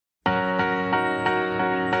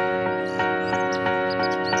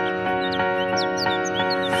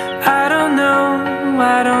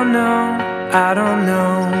I don't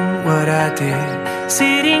know what I did,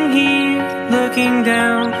 sitting here looking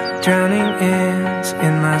down, drowning ends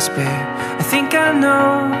in my spare. I think I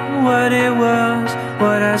know what it was,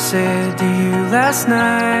 what I said to you last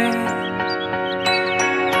night.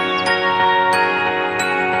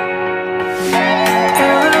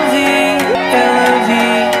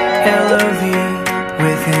 L-O-V,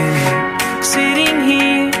 within you, sitting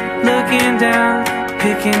here looking down,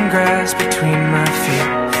 picking grass between my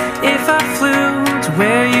feet. If I flew to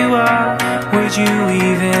where you are, would you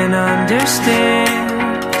even understand?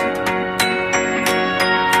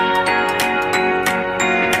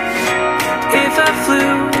 If I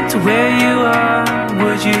flew to where you are,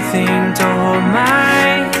 would you think to hold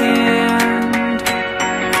my hand?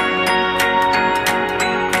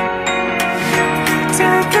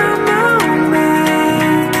 Take a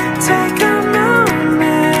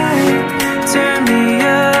moment, turn me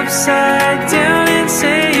upside down and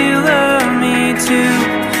say you love me too.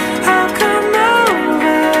 I'll come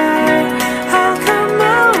over,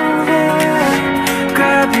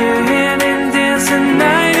 grab your hand and dance the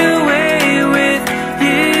night away with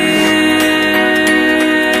you.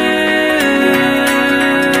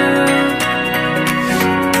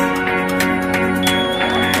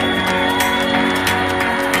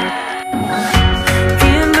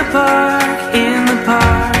 In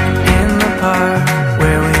the park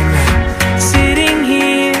where we met, sitting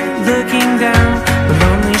here looking down, the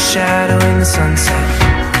lonely shadow in the sunset.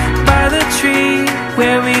 By the tree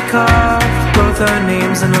where we carved both our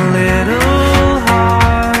names in a little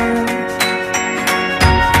heart.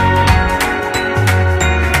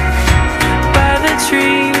 By the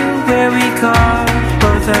tree where we carved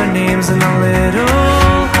both our names in a little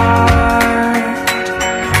heart.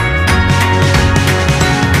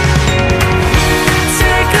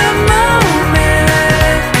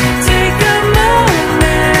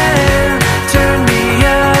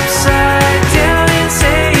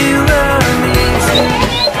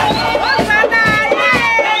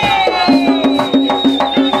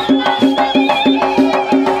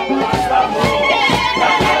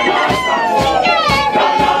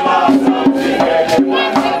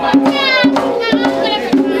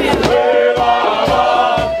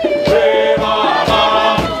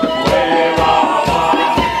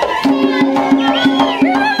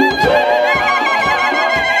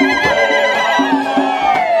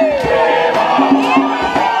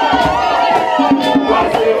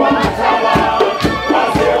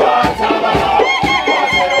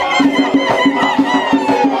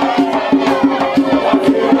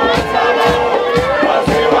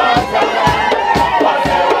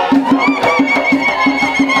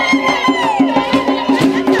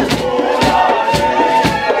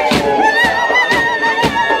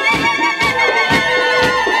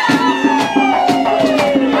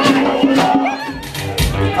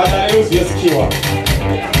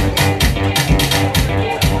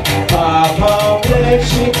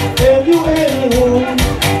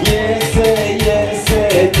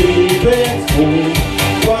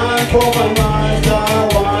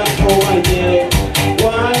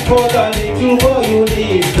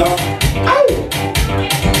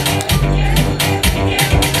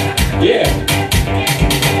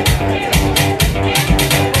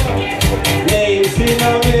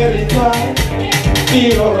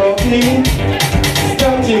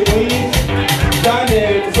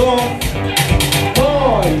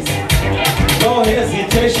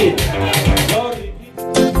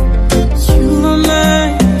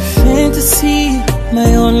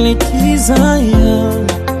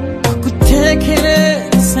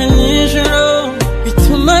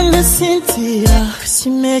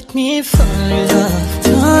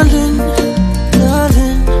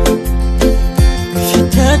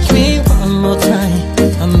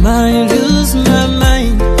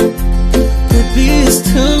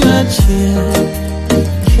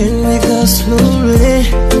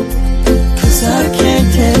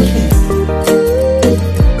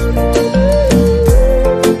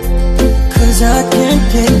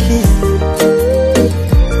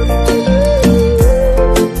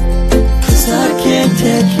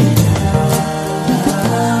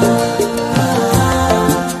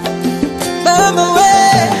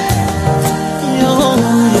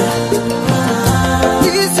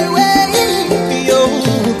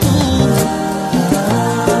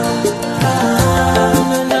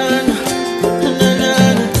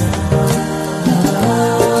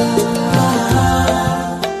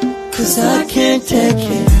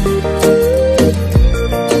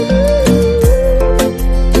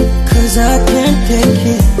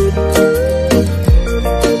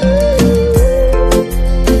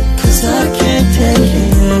 Cause I can't take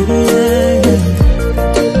it.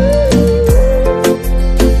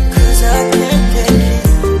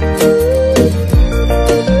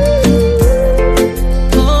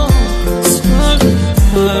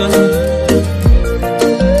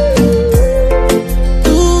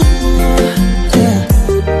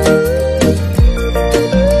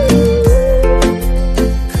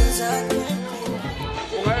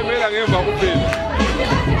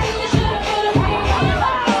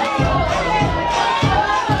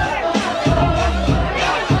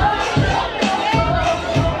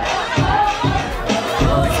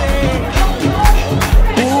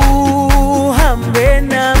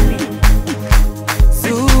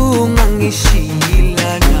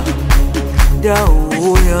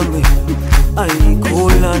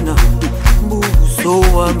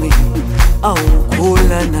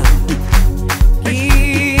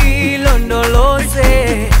 ilondolozana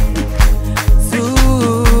ilondoloze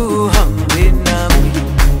zuhambe nami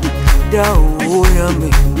dawo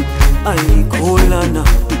yami ayikholana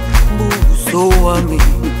buso wami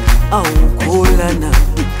awukholana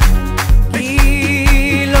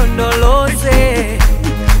ilondoloze